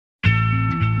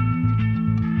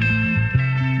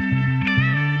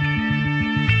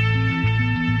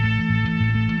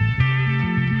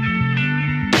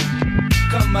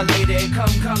lady,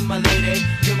 come my lady,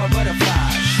 you're my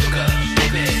butterfly, sugar,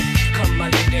 baby. Come my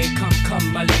lady,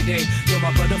 come my lady, you're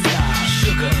my butterfly,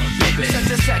 sugar, baby.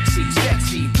 Such a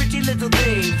sexy, pretty little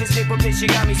thing. This April bitch, you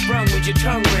got me sprung with your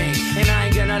tongue ring. And I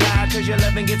ain't gonna lie, cause your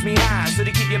loving gets me high. So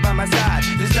to keep you by my side,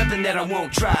 there's nothing that I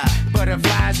won't try.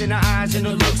 Butterflies in her eyes and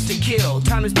her looks to kill.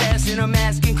 Time is passing, I'm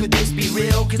asking, could this be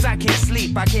real? Cause I can't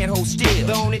sleep, I can't hold still.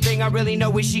 The only thing I really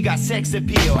know is she got sex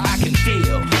appeal. I can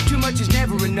feel, too much is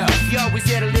never enough. You always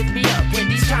there to lift me up when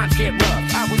these times get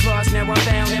rough. I was lost, now I'm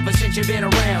found, ever since you've been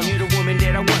around. You're the woman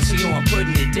that I want, so I'm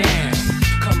putting it down.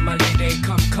 Come my lady,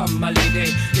 come my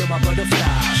lady, you're my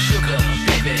butterfly, sugar,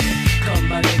 baby. Come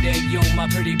my lady, you're my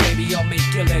pretty baby, I'll make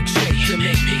your legs shake, you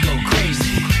make me go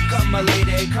crazy. Come my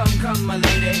lady, come my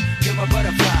lady, you're my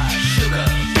butterfly, sugar,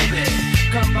 baby.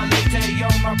 Come my lady,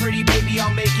 you're my pretty baby,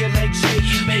 I'll make your legs shake,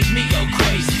 you make me go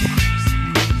crazy.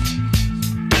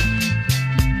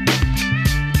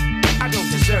 I don't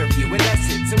deserve you unless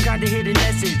it's some kind of hidden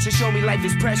message to show me life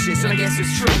is precious, and I guess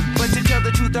it's true. But to tell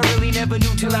the truth, I really never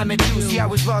knew till I met you. See, I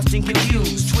was lost and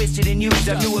confused, twisted and used.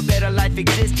 I knew a better life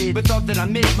existed, but thought that I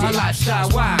missed my lifestyle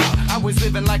wild. I was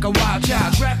living like a wild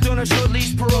child, trapped on a short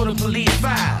leash, parole to police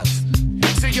files.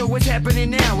 So yo, what's happening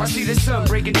now? I see the sun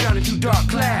breaking down into dark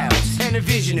clouds, and a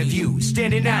vision of you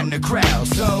standing out in the crowd.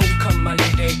 So come my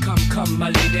lady, come my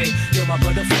lady, you're my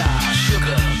butterfly,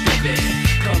 sugar, baby.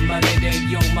 Come my lady,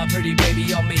 you're my pretty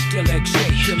baby, I'll make your legs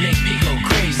shake, you make me go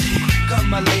crazy. Come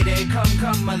my lady,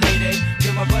 come my lady,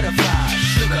 you're my butterfly,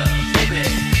 sugar, baby.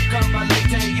 Come my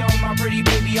lady, you're my pretty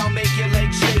baby, I'll make your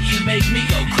legs shake, you make me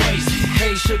go crazy.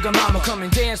 Hey sugar mama, come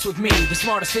and dance with me. The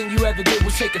smartest thing you ever did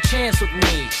was take a chance with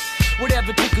me.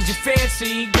 Whatever tickles your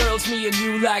fancy, girls, me and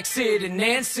you like Sid and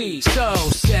Nancy. So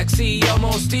sexy,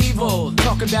 almost evil,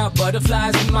 talking about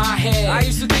butterflies in my head. I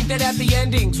used to think that happy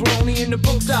endings were only in the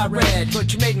books I read,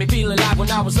 but you made me feel alive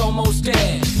when I was almost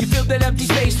dead. You filled that empty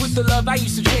space with the love I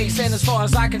used to chase, and as far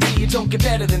as I can see, it don't get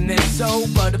better than this. So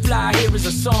butterfly, here is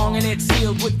a song, and it's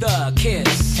sealed with a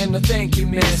kiss and a thank you,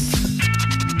 miss.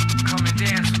 Come and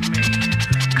dance with me,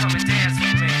 come and dance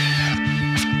with me,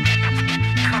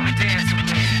 come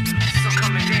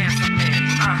and dance with me.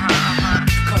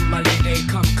 Come my lady,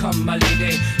 come my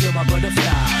lady, you're my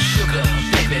butterfly, sugar,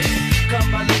 baby.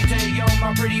 Come my lady, you're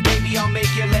my pretty baby, I'll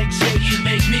make your legs shake, you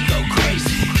make me go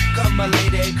crazy. Come my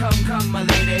lady, come my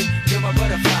lady, you're my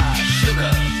butterfly,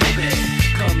 sugar, baby.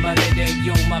 Come my lady,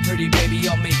 you're my pretty baby,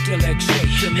 I'll make your legs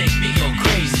shake, you make me go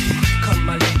crazy. Come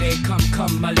my lady,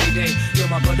 come my lady, you're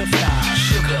my butterfly,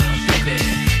 sugar, baby.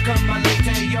 Come my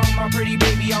lady, you're my pretty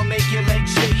baby, I'll make your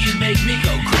legs shake, you make me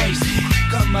go crazy.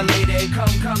 Come my lady,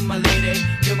 come my lady,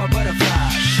 you're my butterfly,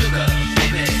 sugar,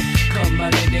 baby. Come my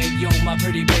lady, you're my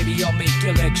pretty baby, I'll make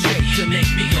your legs shake, you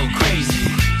make me